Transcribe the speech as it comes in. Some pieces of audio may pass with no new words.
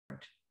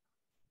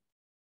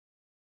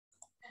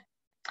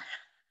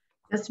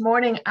This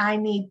morning, I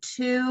need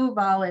 2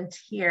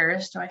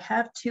 volunteers. So I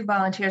have 2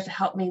 volunteers to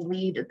help me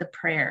lead the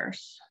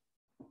prayers.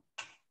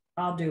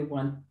 I'll do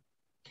one.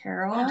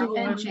 Carol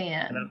and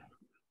Jan.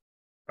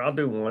 I'll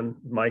do one,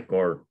 Mike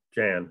or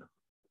Jan.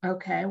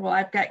 Okay, well,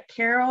 I've got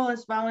Carol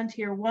as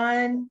volunteer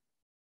 1,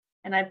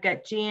 and I've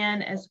got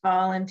Jan as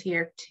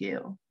volunteer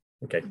 2.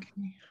 Okay.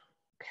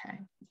 Okay,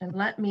 and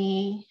let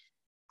me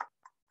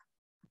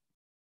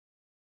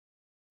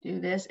do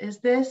this. Is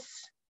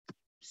this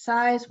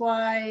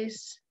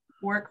size-wise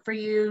work for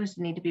you? Does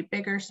it need to be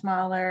bigger,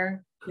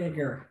 smaller?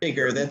 Bigger.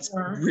 Bigger. That's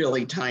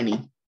really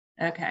tiny.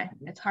 Okay,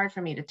 it's hard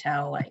for me to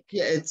tell. Like,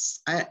 yeah,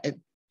 it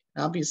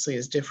obviously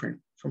is different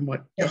from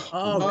what.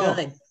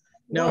 Good.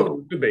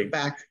 No, too big.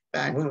 Back.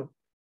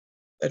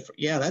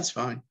 Yeah, that's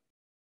fine.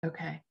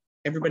 Okay.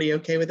 Everybody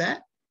okay with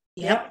that?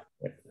 Yep.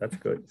 That's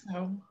good.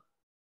 So,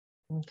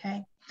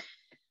 okay.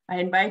 I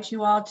invite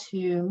you all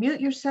to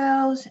mute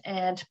yourselves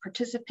and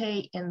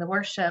participate in the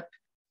worship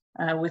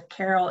with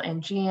Carol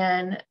and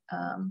Jan,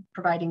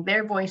 providing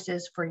their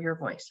voices for your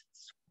voices.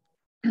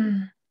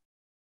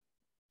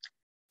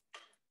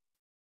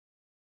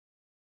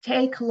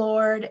 Take,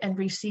 Lord, and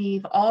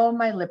receive all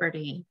my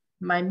liberty,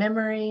 my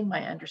memory,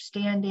 my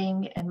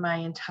understanding, and my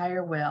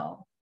entire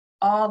will,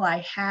 all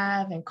I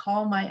have and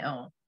call my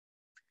own.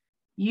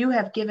 You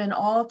have given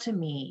all to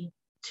me.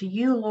 To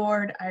you,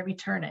 Lord, I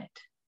return it.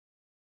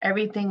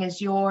 Everything is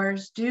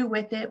yours. Do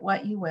with it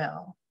what you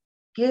will.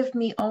 Give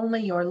me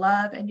only your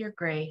love and your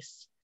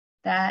grace.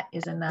 That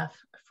is enough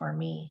for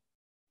me.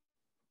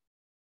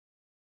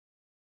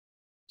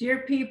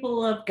 Dear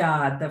people of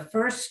God, the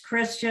first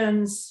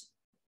Christians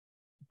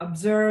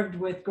observed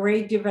with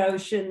great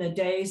devotion the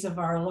days of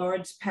our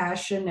Lord's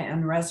passion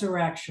and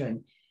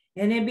resurrection,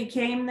 and it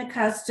became the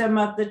custom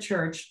of the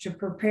church to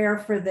prepare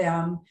for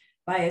them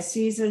by a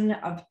season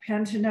of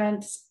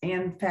penitence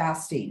and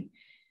fasting.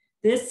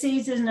 This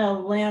season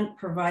of Lent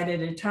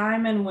provided a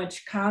time in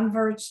which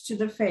converts to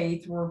the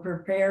faith were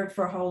prepared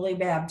for holy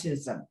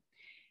baptism.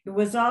 It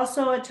was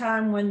also a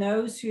time when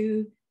those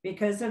who,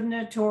 because of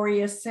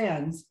notorious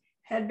sins,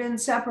 had been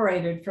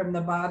separated from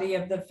the body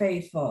of the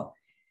faithful,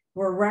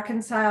 were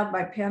reconciled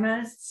by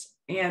penance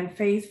and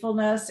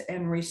faithfulness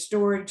and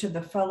restored to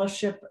the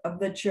fellowship of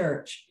the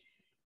church.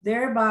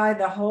 Thereby,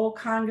 the whole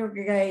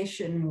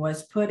congregation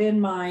was put in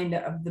mind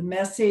of the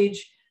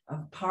message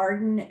of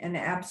pardon and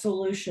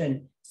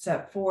absolution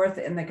set forth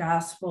in the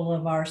gospel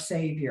of our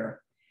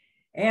Savior,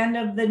 and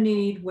of the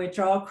need which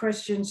all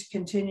Christians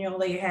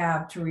continually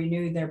have to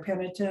renew their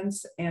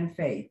penitence and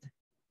faith.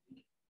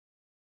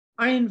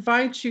 I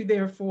invite you,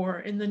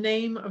 therefore, in the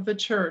name of the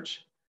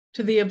church,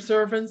 to the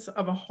observance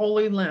of a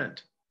holy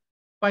Lent,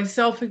 by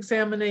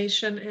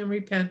self-examination and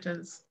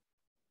repentance,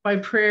 by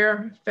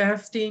prayer,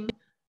 fasting,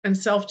 and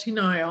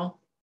self-denial,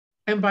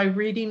 and by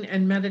reading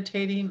and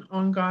meditating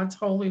on God's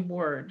holy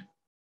word,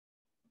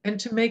 and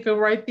to make a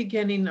right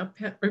beginning of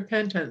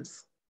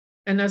repentance.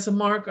 And as a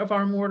mark of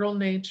our mortal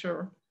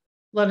nature,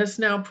 let us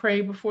now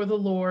pray before the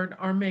Lord,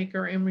 our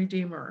Maker and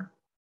Redeemer.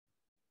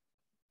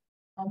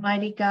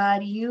 Almighty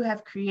God, you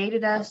have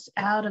created us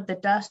out of the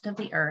dust of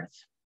the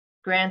earth.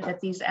 Grant that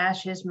these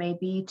ashes may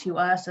be to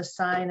us a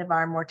sign of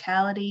our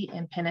mortality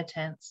and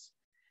penitence,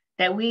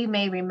 that we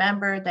may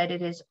remember that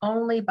it is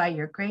only by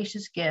your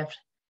gracious gift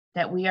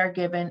that we are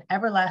given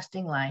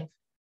everlasting life,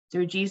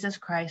 through Jesus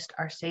Christ,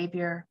 our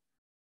Savior.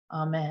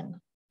 Amen.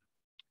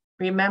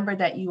 Remember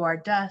that you are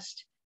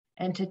dust,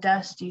 and to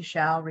dust you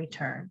shall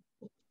return.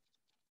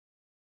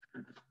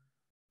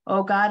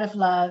 O God of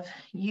love,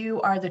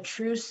 you are the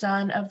true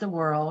Son of the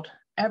world,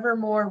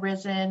 evermore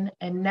risen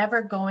and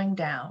never going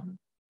down.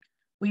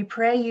 We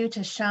pray you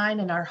to shine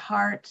in our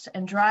hearts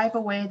and drive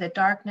away the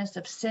darkness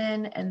of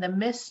sin and the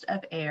mist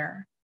of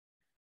error.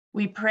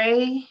 We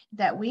pray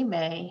that we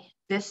may,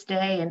 this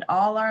day and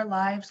all our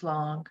lives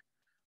long,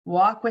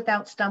 walk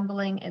without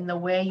stumbling in the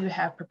way you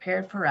have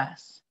prepared for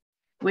us,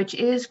 which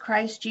is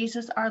Christ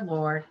Jesus our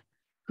Lord,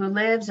 who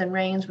lives and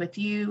reigns with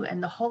you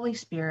and the Holy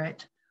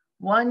Spirit,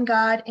 one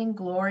God in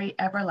glory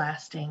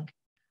everlasting.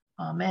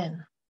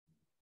 Amen.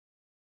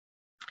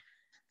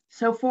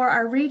 So for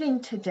our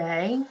reading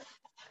today,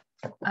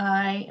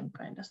 I am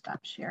going to stop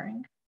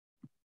sharing.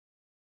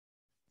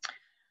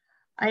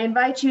 I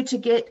invite you to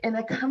get in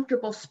a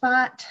comfortable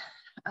spot,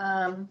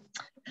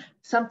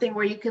 something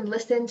where you can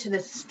listen to the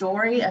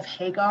story of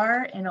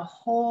Hagar in a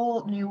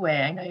whole new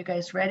way. I know you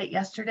guys read it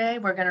yesterday.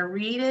 We're going to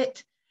read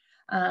it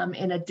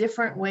in a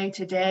different way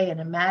today, an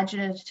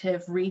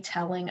imaginative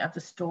retelling of the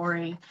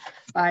story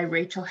by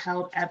Rachel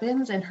Held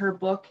Evans in her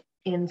book,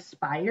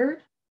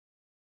 Inspired.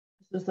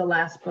 This was the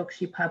last book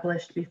she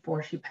published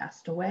before she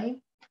passed away.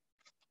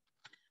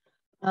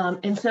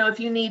 And so if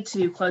you need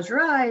to close your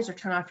eyes or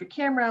turn off your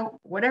camera,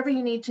 whatever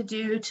you need to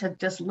do to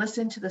just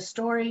listen to the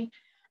story,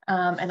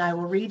 and I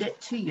will read it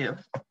to you.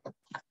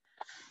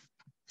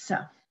 So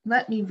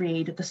let me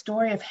read the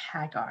story of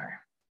Hagar.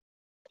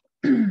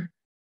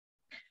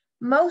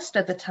 Most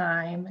of the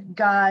time,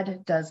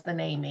 God does the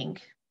naming.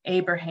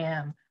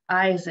 Abraham,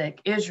 Isaac,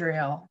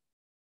 Israel.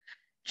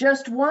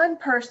 Just one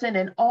person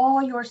in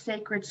all your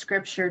sacred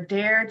scripture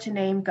dared to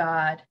name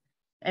God,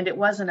 and it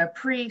wasn't a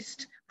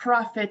priest,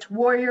 prophet,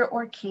 warrior,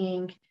 or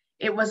king.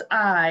 It was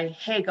I,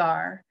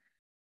 Hagar,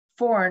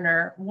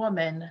 foreigner,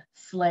 woman,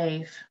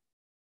 slave.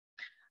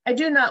 I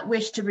do not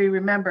wish to be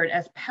remembered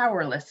as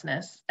powerless,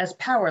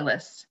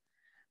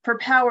 for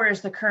power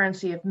is the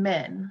currency of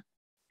men.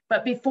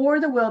 But before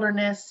the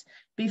wilderness,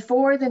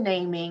 before the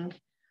naming,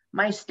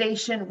 my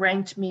station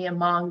ranked me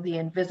among the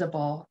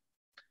invisible.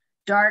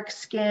 Dark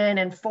skin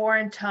and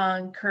foreign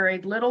tongue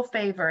curried little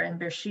favor in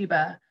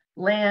Beersheba,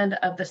 land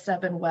of the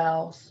seven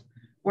wells,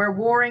 where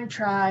warring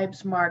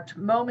tribes marked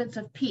moments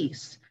of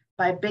peace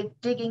by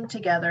digging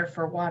together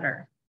for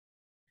water.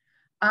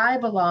 I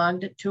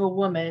belonged to a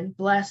woman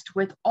blessed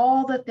with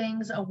all the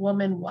things a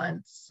woman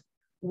wants: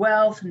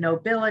 wealth,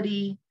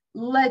 nobility,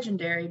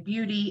 legendary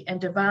beauty,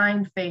 and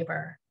divine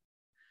favor,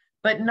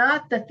 but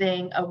not the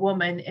thing a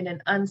woman in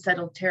an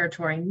unsettled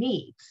territory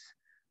needs: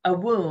 a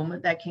womb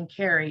that can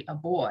carry a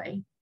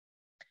boy.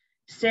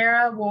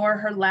 Sarah wore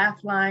her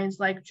laugh lines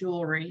like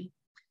jewelry.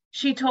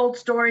 She told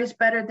stories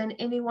better than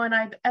anyone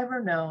I've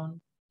ever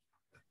known.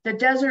 The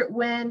desert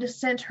wind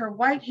sent her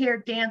white hair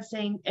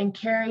dancing and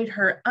carried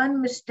her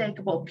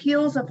unmistakable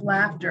peals of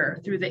laughter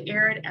through the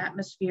arid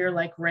atmosphere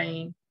like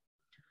rain.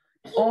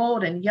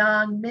 Old and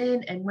young,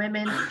 men and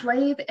women,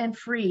 slave and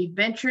free,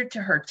 ventured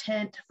to her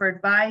tent for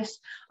advice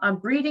on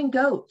breeding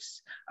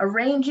goats,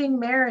 arranging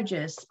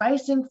marriages,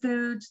 spicing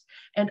foods,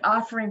 and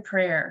offering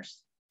prayers.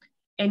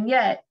 And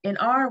yet, in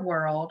our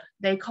world,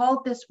 they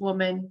called this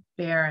woman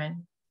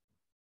barren.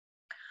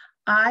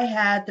 I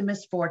had the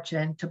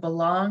misfortune to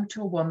belong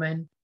to a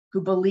woman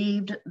who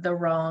believed the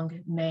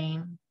wrong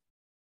name.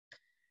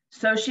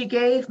 So she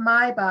gave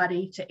my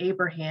body to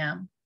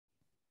Abraham.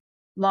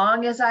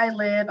 Long as I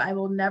live, I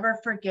will never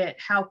forget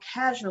how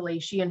casually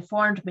she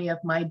informed me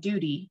of my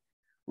duty,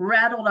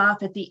 rattled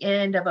off at the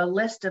end of a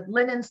list of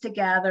linens to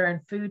gather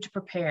and food to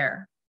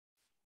prepare.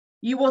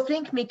 You will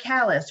think me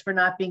callous for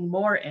not being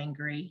more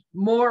angry,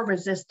 more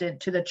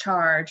resistant to the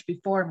charge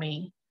before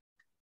me.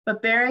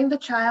 But bearing the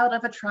child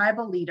of a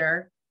tribal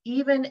leader,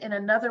 even in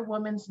another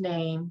woman's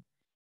name,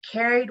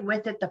 carried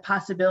with it the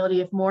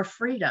possibility of more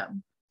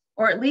freedom,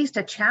 or at least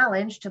a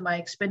challenge to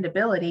my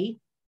expendability.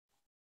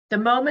 The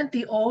moment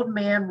the old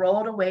man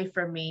rolled away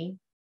from me,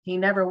 he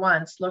never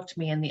once looked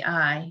me in the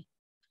eye.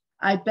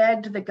 I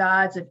begged the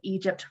gods of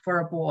Egypt for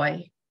a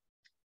boy.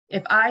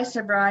 If I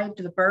survived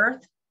the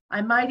birth,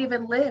 I might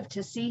even live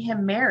to see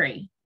him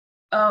marry.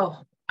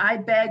 Oh, I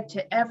begged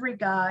to every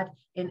god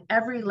in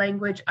every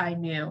language I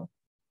knew.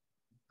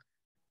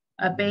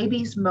 A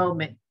baby's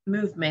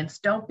movements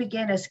don't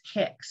begin as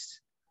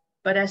kicks,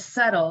 but as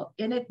subtle,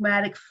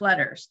 enigmatic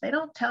flutters. They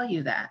don't tell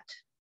you that.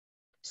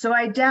 So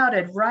I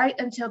doubted right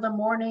until the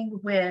morning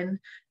when,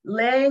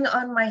 laying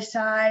on my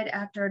side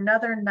after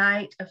another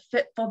night of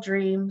fitful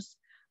dreams,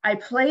 I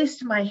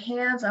placed my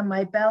hands on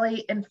my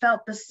belly and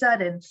felt the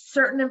sudden,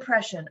 certain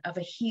impression of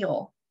a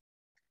heel.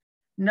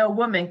 No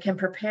woman can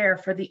prepare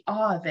for the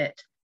awe of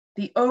it,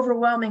 the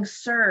overwhelming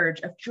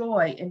surge of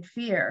joy and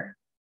fear.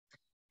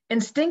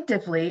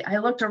 Instinctively, I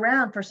looked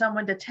around for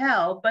someone to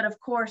tell, but of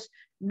course,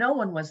 no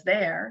one was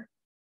there.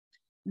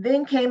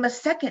 Then came a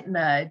second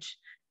nudge,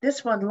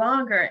 this one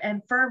longer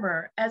and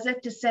firmer, as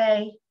if to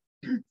say,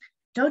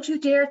 don't you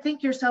dare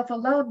think yourself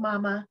alone,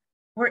 Mama.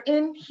 We're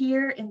in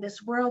here in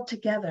this world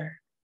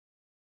together.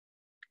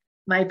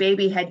 My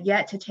baby had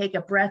yet to take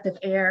a breath of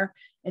air,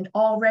 and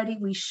already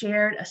we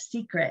shared a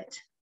secret.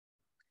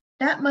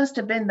 That must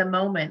have been the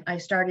moment I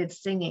started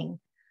singing,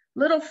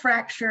 little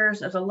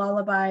fractures of the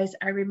lullabies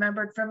I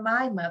remembered from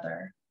my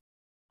mother,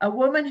 a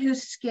woman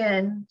whose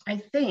skin, I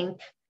think,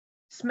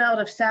 smelled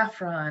of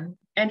saffron,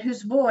 and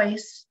whose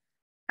voice,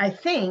 I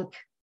think,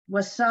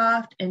 was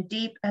soft and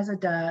deep as a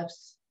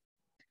dove's.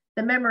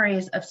 The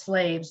memories of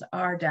slaves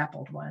are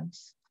dappled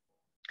ones.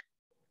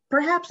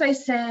 Perhaps I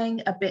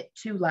sang a bit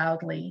too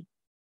loudly.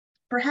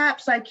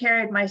 Perhaps I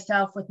carried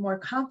myself with more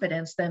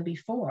confidence than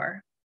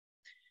before.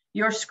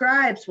 Your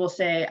scribes will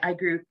say I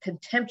grew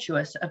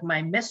contemptuous of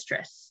my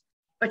mistress,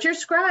 but your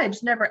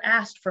scribes never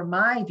asked for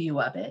my view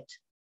of it.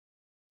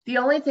 The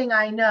only thing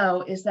I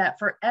know is that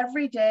for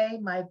every day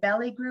my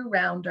belly grew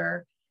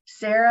rounder,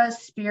 Sarah's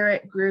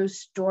spirit grew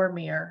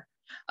stormier,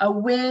 a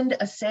wind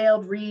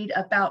assailed reed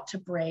about to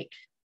break.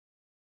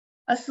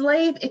 A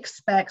slave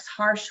expects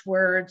harsh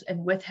words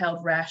and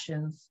withheld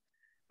rations,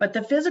 but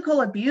the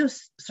physical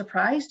abuse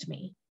surprised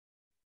me.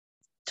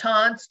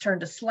 Taunts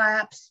turned to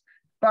slaps,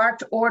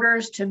 barked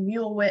orders to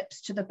mule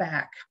whips to the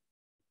back.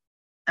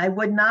 I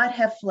would not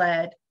have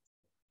fled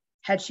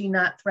had she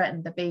not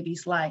threatened the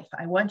baby's life.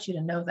 I want you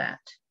to know that.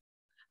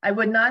 I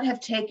would not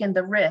have taken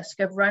the risk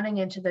of running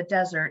into the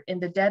desert in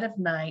the dead of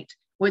night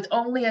with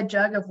only a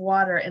jug of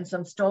water and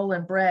some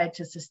stolen bread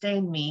to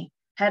sustain me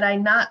had I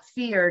not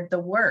feared the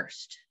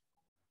worst.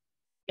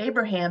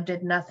 Abraham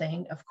did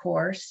nothing, of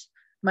course.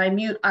 My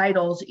mute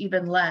idols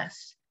even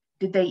less.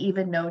 Did they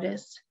even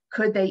notice?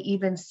 Could they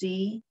even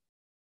see?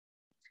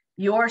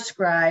 Your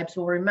scribes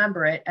will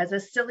remember it as a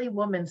silly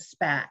woman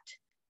spat.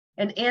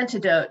 an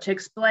antidote to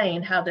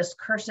explain how this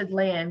cursed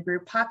land grew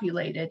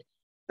populated,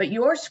 but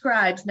your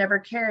scribes never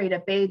carried a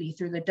baby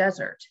through the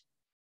desert.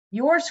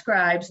 Your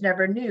scribes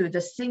never knew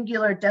the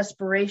singular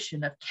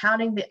desperation of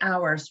counting the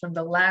hours from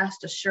the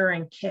last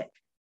assuring kick.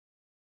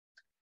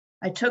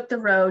 I took the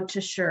road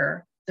to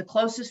Shur, the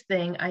closest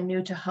thing I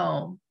knew to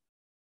home.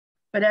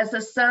 But as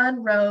the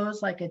sun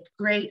rose like a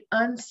great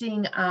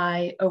unseeing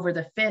eye over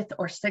the 5th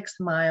or 6th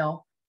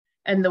mile,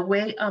 and the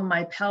weight on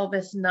my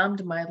pelvis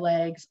numbed my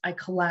legs, I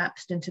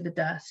collapsed into the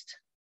dust.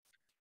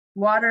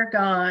 Water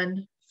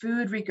gone,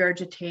 food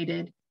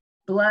regurgitated,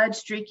 blood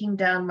streaking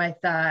down my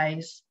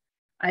thighs.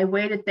 I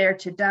waited there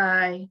to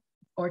die,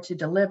 or to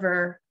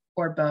deliver,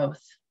 or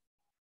both.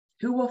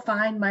 Who will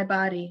find my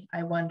body,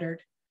 I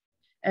wondered,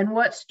 and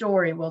what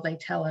story will they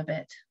tell of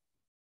it?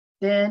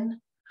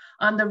 Then,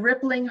 on the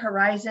rippling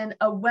horizon,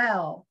 a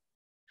well.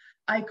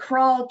 I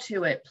crawled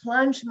to it,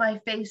 plunged my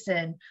face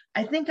in.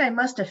 I think I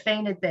must have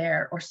fainted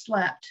there or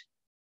slept.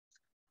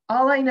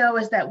 All I know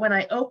is that when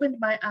I opened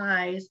my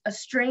eyes, a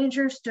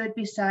stranger stood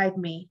beside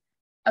me,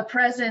 a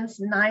presence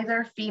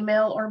neither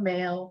female or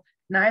male,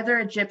 neither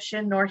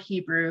Egyptian nor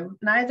Hebrew,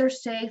 neither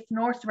safe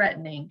nor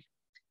threatening.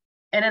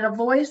 And in a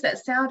voice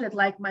that sounded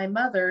like my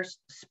mother's,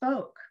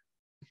 spoke.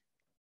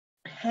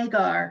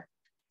 Hagar,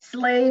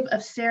 slave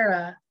of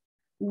Sarah,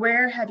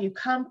 where have you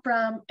come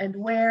from and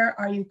where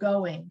are you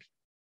going?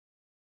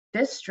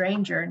 This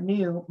stranger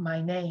knew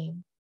my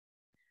name.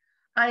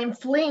 I am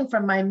fleeing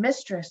from my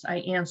mistress, I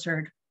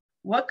answered.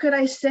 What could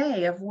I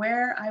say of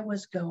where I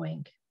was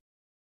going?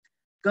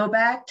 Go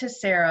back to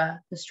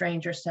Sarah, the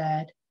stranger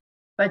said,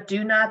 but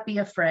do not be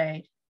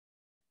afraid.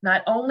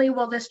 Not only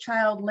will this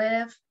child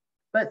live,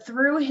 but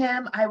through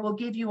him I will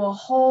give you a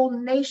whole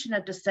nation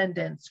of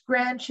descendants,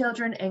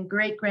 grandchildren and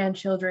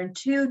great-grandchildren,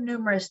 too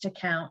numerous to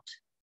count.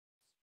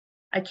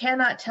 I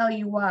cannot tell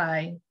you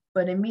why,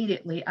 but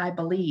immediately I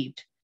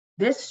believed.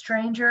 This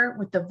stranger,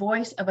 with the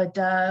voice of a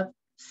dove,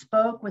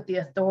 spoke with the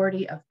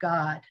authority of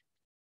God.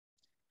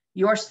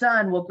 Your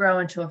son will grow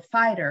into a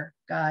fighter,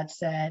 God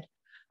said,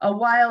 a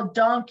wild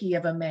donkey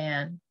of a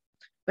man.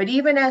 But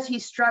even as he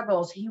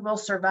struggles, he will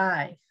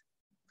survive.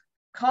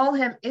 Call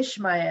him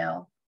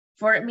Ishmael,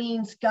 for it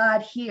means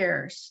God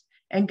hears,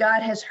 and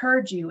God has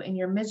heard you in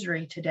your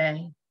misery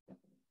today.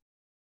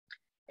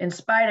 In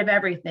spite of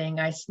everything,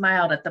 I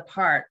smiled at the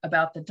part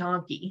about the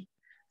donkey,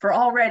 for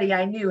already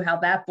I knew how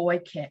that boy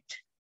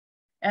kicked.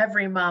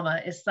 Every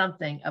mama is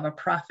something of a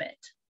prophet.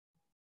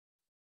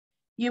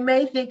 You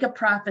may think a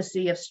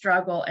prophecy of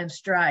struggle and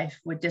strife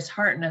would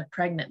dishearten a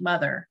pregnant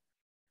mother,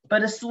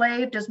 but a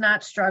slave does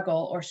not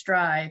struggle or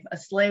strive. A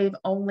slave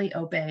only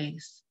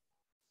obeys.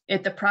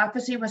 If the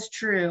prophecy was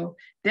true,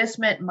 this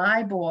meant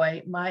my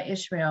boy, my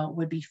Ishmael,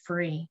 would be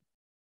free.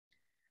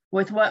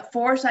 With what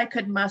force I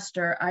could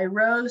muster, I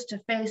rose to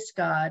face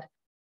God,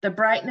 the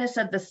brightness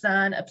of the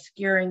sun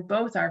obscuring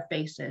both our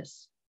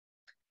faces.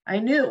 I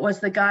knew it was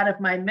the God of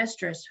my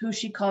mistress, who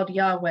she called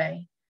Yahweh.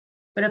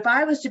 But if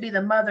I was to be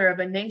the mother of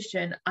a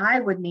nation, I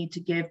would need to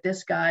give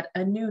this God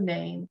a new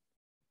name.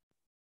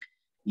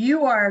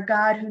 You are a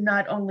God who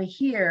not only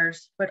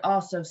hears, but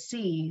also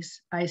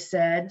sees, I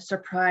said,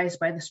 surprised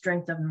by the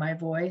strength of my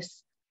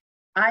voice.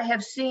 I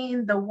have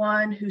seen the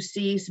one who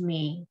sees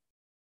me.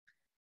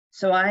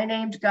 So I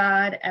named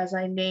God as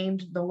I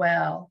named the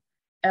well,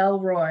 El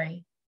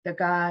Roi, the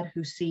God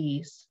who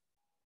sees.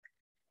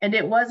 And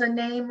it was a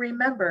name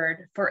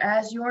remembered, for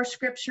as your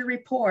scripture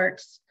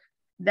reports,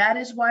 that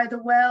is why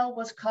the well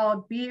was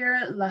called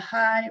Bir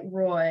Lahai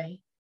Roi.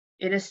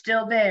 It is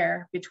still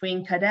there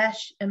between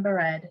Kadesh and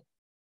Bered.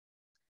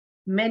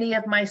 Many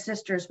of my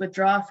sisters would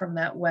draw from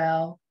that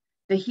well,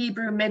 the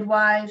Hebrew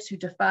midwives who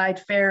defied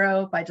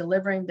Pharaoh by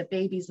delivering the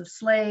babies of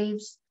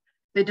slaves,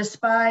 the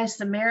despised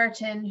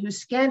Samaritan who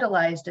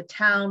scandalized a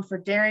town for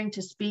daring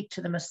to speak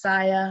to the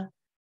Messiah,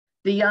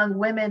 the young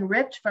women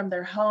ripped from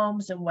their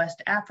homes in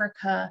West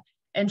Africa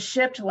and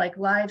shipped like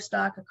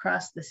livestock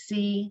across the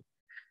sea,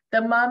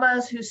 the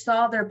mamas who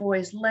saw their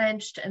boys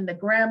lynched and the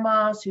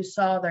grandmas who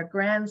saw their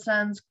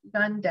grandsons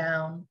gunned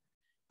down,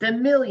 the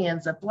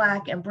millions of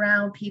Black and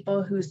brown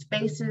people whose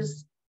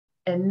faces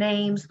and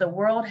names the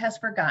world has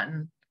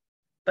forgotten,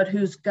 but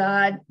whose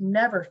God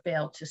never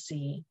failed to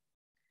see,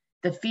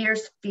 the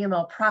fierce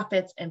female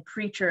prophets and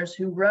preachers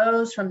who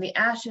rose from the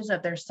ashes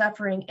of their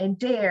suffering and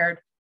dared,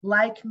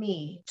 like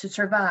me, to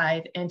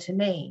survive and to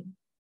name.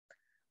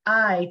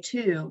 I,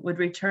 too, would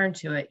return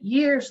to it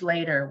years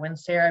later when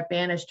Sarah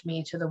banished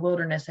me to the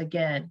wilderness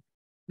again,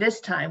 this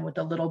time with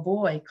a little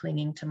boy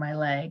clinging to my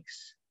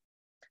legs.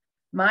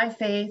 My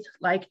faith,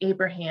 like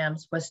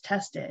Abraham's, was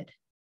tested,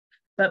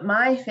 but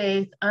my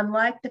faith,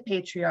 unlike the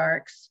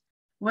patriarchs,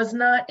 was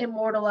not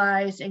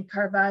immortalized in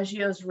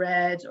Caravaggio's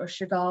reds or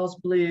Chagall's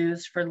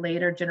blues for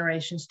later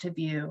generations to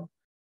view,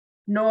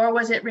 nor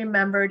was it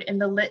remembered in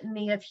the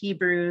litany of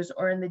Hebrews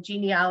or in the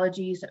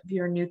genealogies of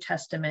your New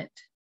Testament.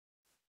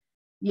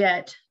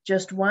 Yet,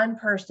 just one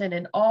person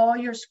in all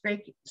your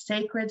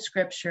sacred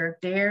scripture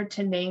dared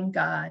to name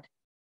God.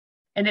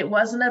 And it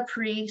wasn't a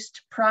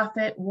priest,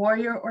 prophet,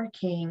 warrior, or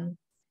king.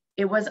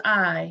 It was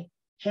I,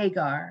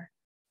 Hagar,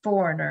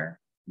 foreigner,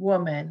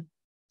 woman,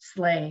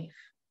 slave.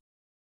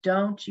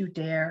 Don't you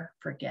dare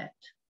forget.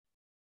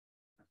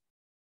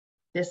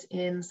 This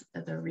ends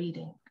the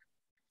reading.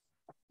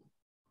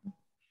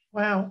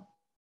 Wow.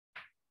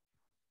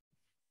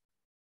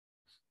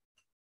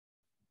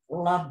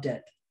 Loved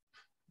it.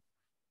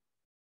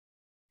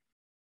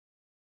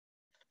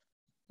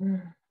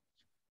 Mm.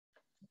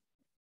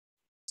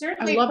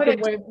 Certainly love put the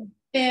a way.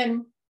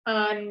 spin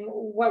on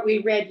what we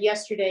read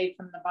yesterday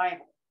from the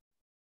Bible.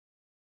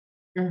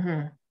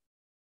 Mm-hmm.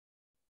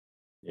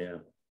 Yeah.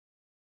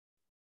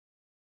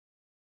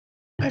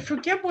 I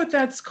forget what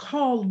that's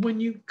called when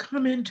you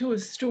come into a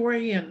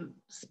story and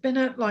spin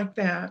it like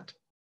that.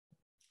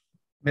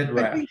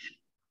 Midrash.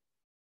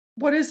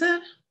 What is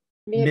it?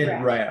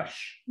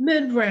 Midrash.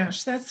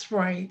 Midrash, that's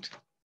right.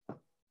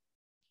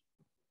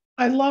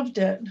 I loved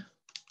it.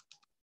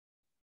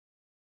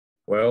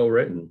 Well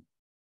written.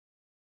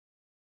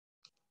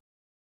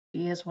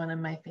 He is one of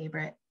my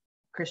favorite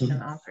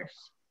Christian authors.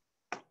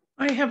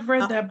 I have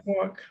read that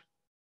book.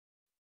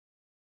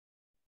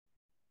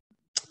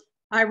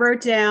 I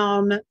wrote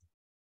down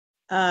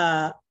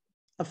a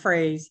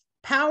phrase,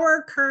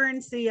 power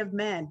currency of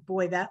men.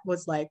 Boy, that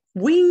was like,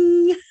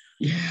 wing.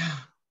 Yeah.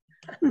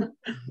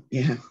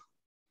 Yeah.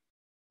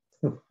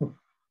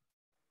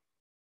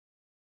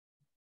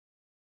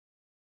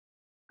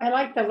 I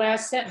like the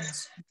last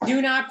sentence.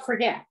 Do not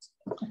forget.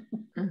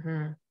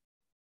 Mm-hmm.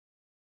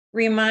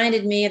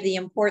 Reminded me of the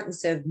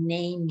importance of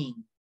naming.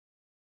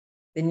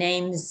 The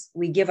names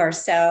we give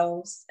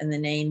ourselves and the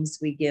names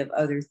we give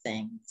other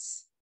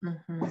things.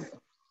 Mm-hmm.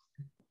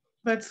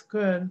 That's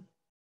good.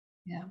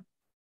 Yeah.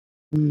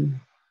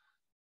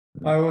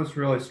 I was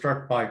really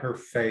struck by her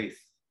faith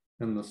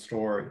in the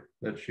story,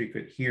 that she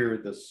could hear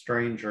the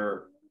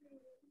stranger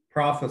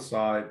prophesy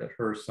that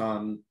her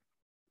son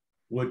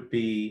would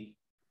be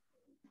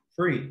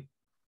free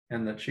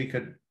and that she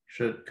could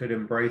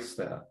embrace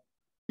that.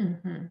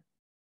 Mm-hmm.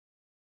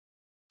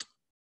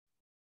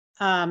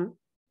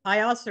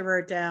 I also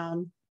wrote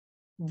down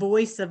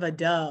voice of a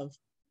dove,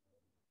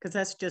 because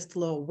that's just a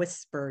little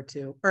whisper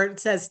too, or it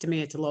says to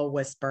me it's a little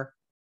whisper.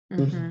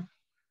 Mm-hmm.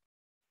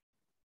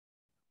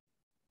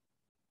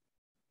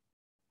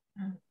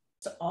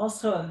 It's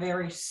also a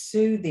very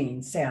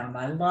soothing sound.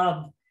 I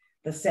love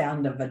the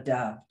sound of a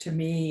dove. To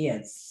me,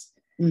 it's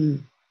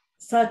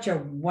such a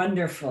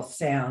wonderful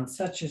sound,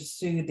 such a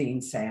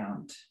soothing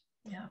sound.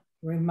 Yeah.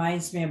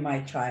 Reminds me of my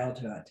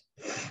childhood.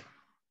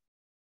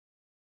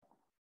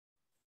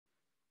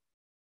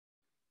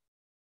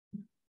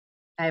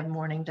 I have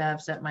mourning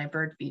doves at my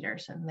bird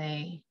feeders, and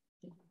they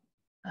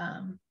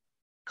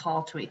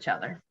call to each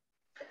other.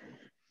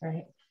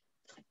 Right.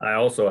 I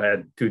also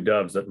had 2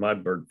 doves at my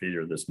bird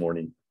feeder this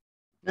morning.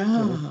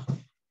 Ah.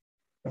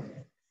 Be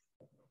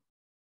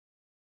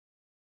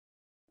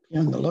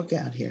on the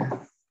lookout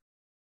here.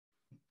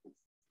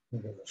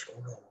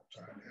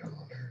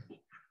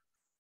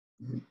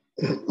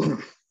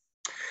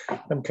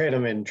 I'm kind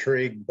of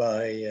intrigued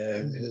by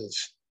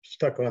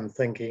stuck on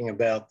thinking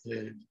about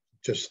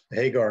just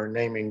Hagar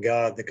naming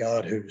God, the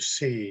God who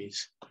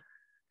sees,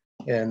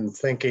 and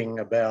thinking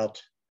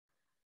about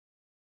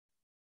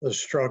the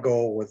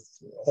struggle with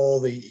all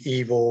the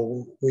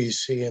evil we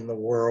see in the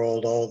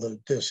world, all the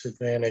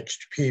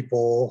disadvantaged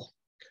people,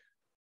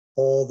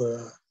 all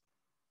the,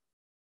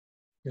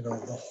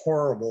 the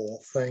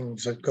horrible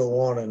things that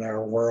go on in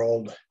our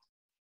world.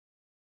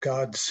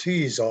 God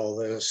sees all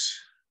this,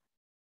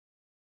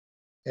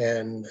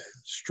 and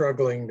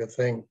struggling to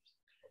think,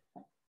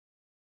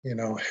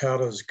 how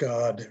does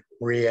God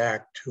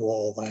react to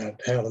all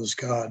that? How does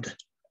God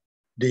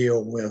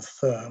deal with,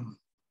 the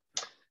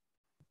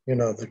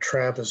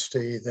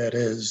travesty that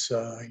is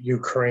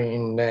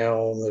Ukraine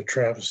now, the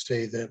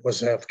travesty that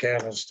was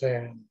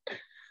Afghanistan,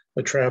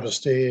 the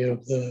travesty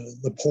of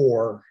the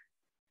poor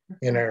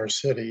in our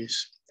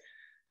cities.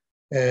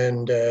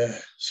 And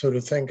so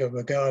to think of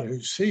a God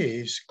who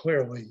sees,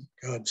 clearly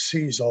God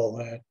sees all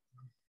that.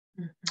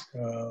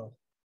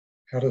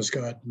 How does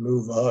God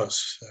move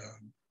us?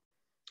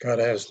 God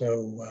has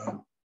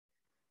no,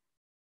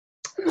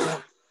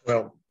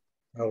 well,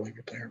 I'll leave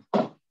it there.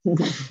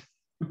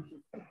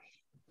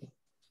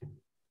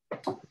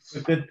 It's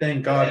a good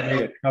thing God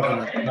made a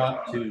covenant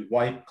not to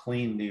wipe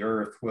clean the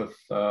earth with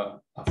a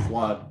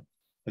flood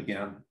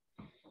again,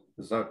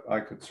 because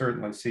I could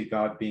certainly see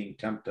God being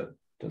tempted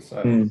to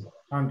say,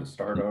 time to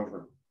start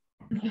over.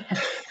 Yeah.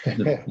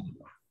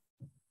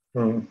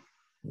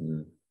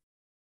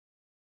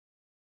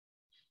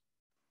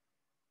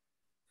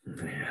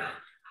 Yeah.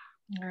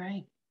 All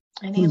right.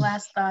 Any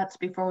last thoughts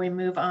before we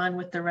move on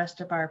with the rest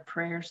of our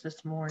prayers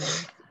this morning?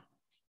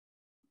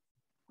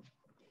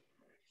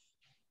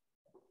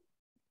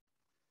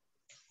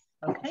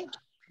 Okay.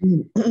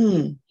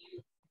 If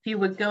you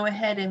would go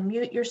ahead and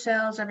mute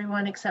yourselves,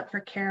 everyone except for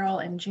Carol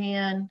and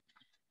Jan,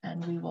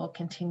 and we will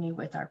continue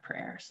with our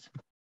prayers.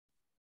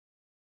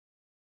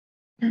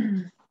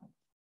 Let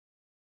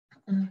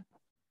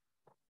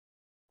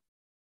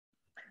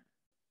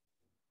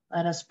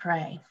us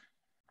pray.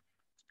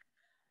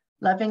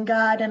 Loving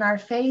God, in our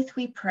faith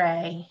we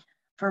pray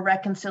for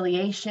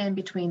reconciliation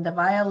between the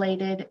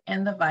violated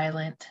and the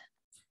violent,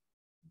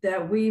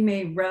 that we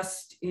may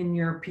rest in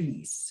your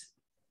peace,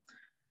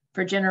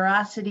 for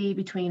generosity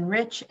between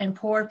rich and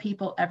poor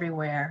people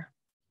everywhere,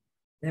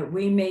 that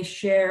we may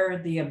share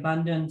the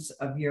abundance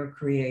of your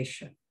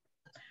creation,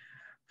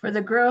 for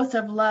the growth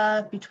of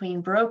love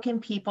between broken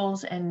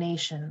peoples and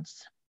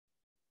nations,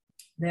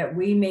 that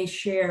we may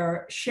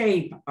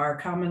shape our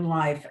common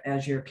life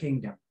as your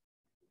kingdom,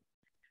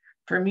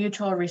 for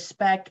mutual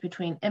respect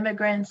between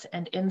immigrants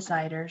and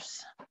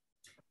insiders,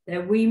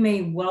 that we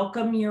may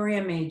welcome your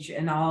image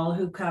in all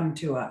who come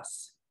to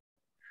us,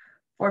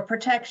 for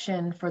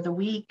protection for the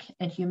weak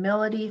and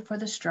humility for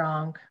the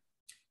strong,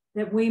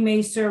 that we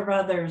may serve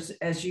others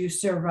as you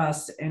serve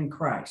us in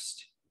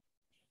Christ.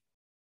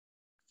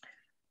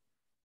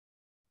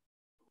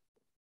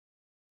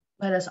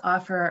 Let us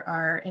offer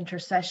our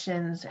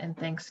intercessions and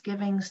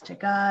thanksgivings to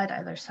God,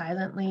 either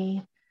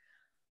silently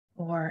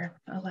or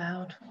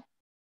aloud.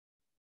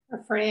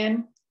 For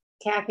Fran,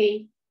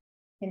 Kathy,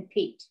 and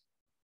Pete.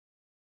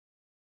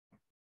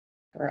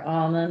 For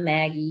Alma,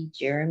 Maggie,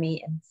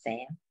 Jeremy, and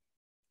Sam.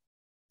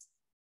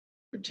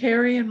 For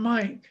Terry and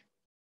Mike.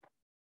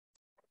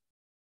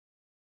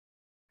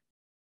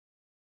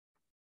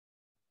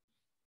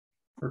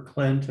 For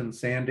Clint and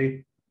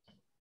Sandy.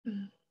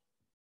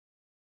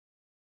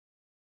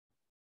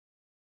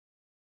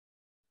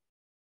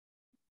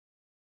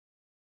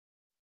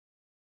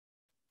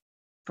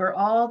 For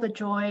all the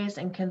joys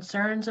and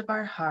concerns of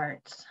our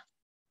hearts,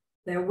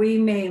 that we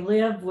may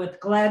live with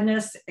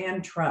gladness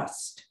and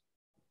trust.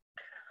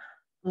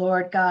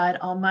 Lord God,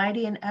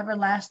 Almighty and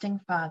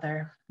everlasting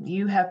Father,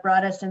 you have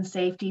brought us in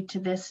safety to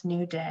this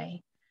new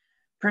day.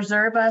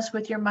 Preserve us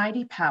with your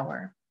mighty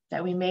power,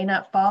 that we may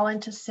not fall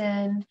into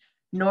sin,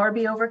 nor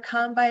be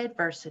overcome by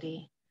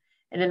adversity.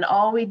 And in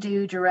all we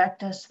do,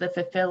 direct us to the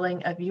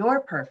fulfilling of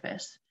your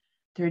purpose,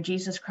 through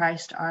Jesus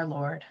Christ our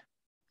Lord.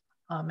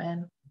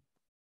 Amen.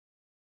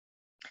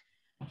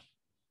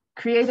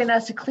 Create in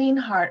us a clean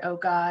heart, O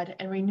God,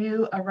 and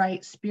renew a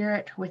right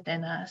spirit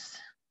within us.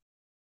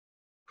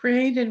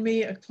 Create in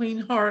me a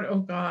clean heart, O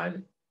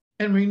God,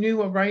 and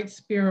renew a right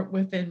spirit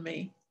within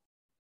me.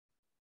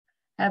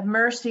 Have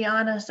mercy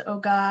on us, O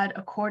God,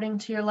 according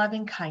to your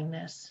loving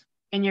kindness.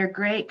 In your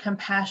great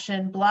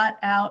compassion, blot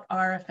out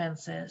our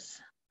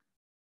offenses.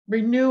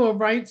 Renew a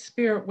right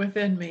spirit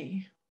within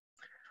me.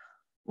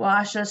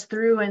 Wash us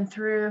through and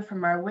through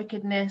from our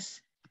wickedness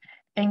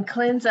and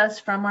cleanse us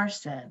from our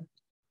sin.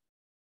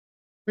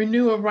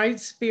 Renew a right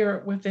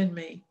spirit within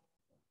me.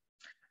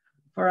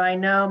 For I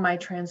know my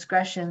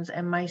transgressions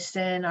and my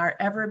sin are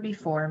ever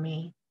before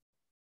me.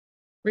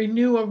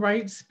 Renew a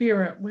right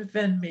spirit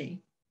within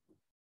me.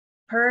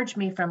 Purge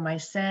me from my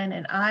sin,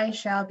 and I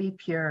shall be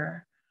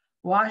pure.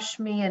 Wash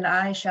me, and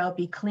I shall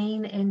be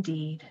clean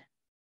indeed.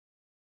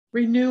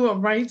 Renew a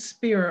right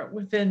spirit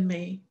within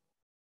me.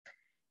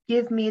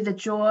 Give me the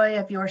joy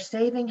of your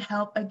saving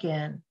help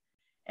again,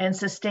 and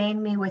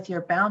sustain me with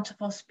your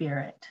bountiful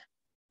spirit.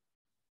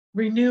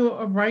 Renew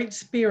a right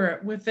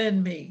spirit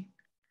within me.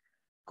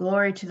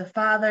 Glory to the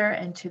Father,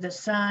 and to the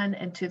Son,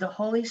 and to the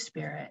Holy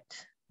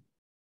Spirit.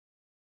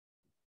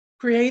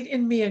 Create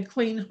in me a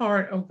clean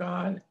heart, O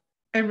God,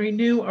 and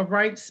renew a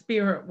right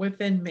spirit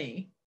within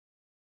me.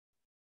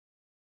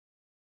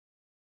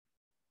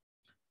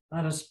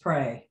 Let us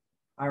pray.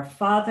 Our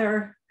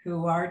Father,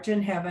 who art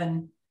in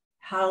heaven,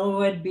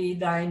 hallowed be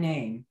thy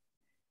name.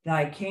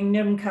 Thy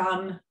kingdom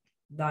come,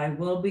 thy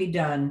will be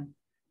done,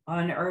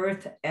 on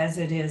earth as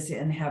it is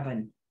in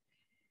heaven.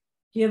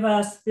 Give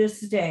us this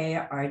day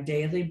our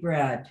daily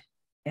bread,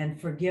 and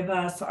forgive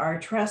us our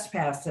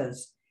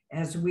trespasses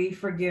as we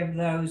forgive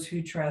those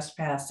who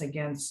trespass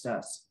against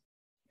us.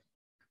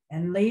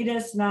 And lead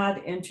us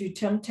not into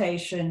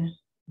temptation,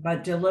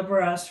 but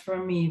deliver us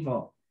from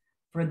evil.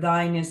 For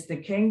thine is the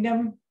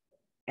kingdom,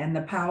 and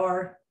the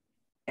power,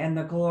 and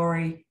the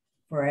glory,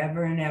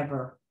 forever and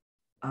ever.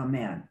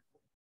 Amen.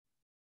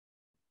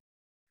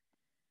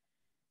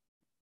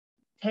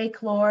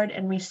 Take, Lord,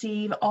 and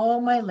receive all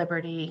my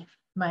liberty,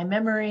 my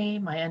memory,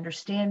 my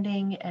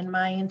understanding, and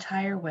my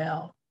entire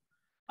will,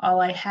 all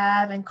I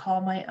have and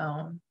call my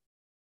own.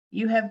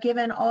 You have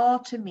given all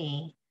to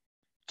me.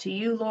 To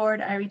you,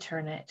 Lord, I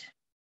return it.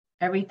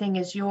 Everything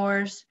is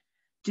yours.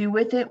 Do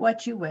with it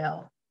what you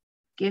will.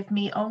 Give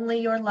me only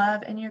your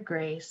love and your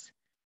grace.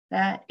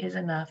 That is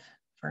enough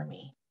for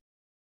me.